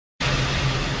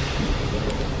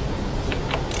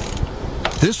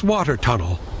This water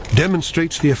tunnel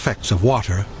demonstrates the effects of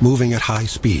water moving at high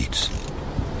speeds.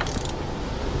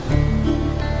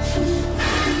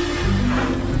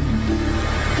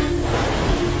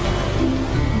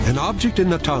 An object in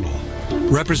the tunnel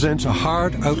represents a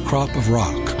hard outcrop of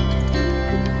rock.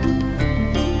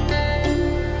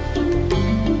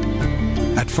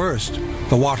 At first,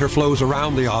 the water flows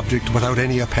around the object without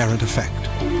any apparent effect.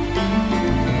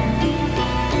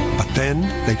 But then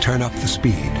they turn up the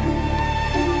speed.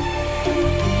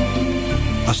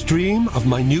 A stream of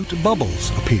minute bubbles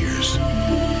appears.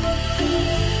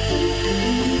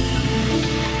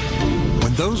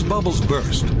 When those bubbles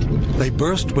burst, they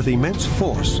burst with immense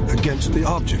force against the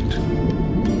object.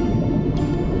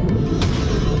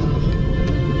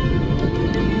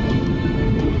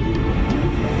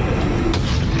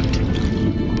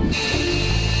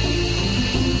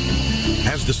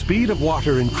 As the speed of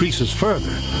water increases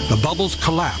further, the bubbles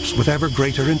collapse with ever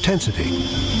greater intensity.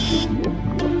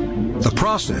 The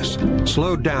process,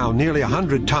 slowed down nearly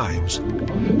 100 times,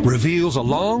 reveals a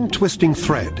long twisting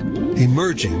thread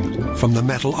emerging from the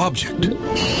metal object.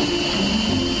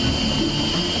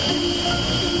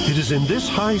 It is in this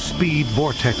high-speed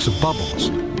vortex of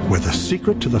bubbles where the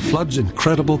secret to the flood's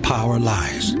incredible power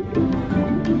lies.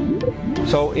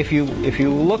 So if you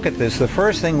look at this, the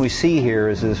first thing we see here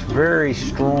is this very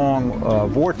strong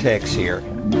vortex here.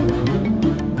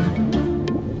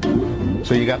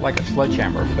 So you got like a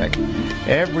sledgehammer effect.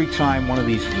 Every time one of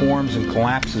these forms and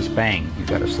collapses, bang, you've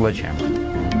got a sledgehammer.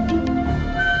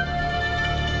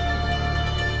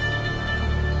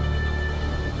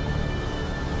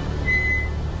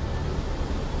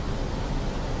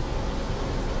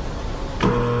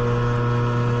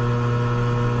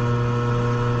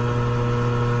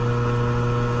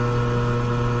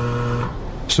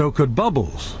 So could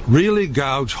bubbles really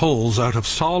gouge holes out of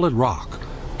solid rock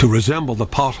to resemble the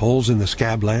potholes in the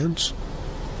Scablands?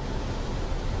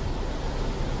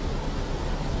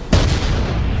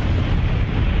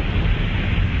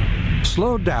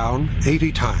 Slowed down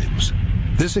 80 times,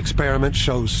 this experiment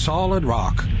shows solid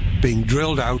rock being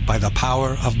drilled out by the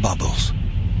power of bubbles.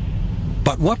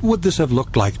 But what would this have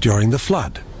looked like during the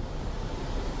flood?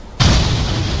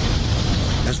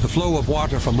 As the flow of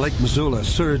water from Lake Missoula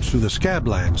surged through the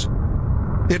Scablands,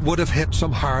 it would have hit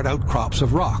some hard outcrops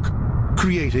of rock,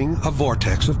 creating a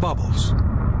vortex of bubbles.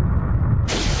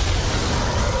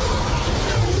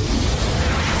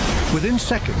 Within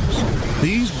seconds,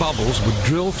 these bubbles would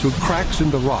drill through cracks in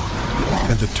the rock,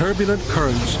 and the turbulent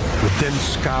currents would then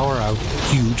scour out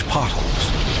huge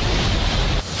potholes.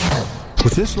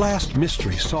 With this last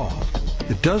mystery solved,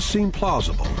 it does seem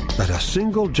plausible that a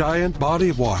single giant body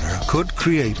of water could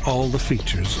create all the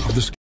features of the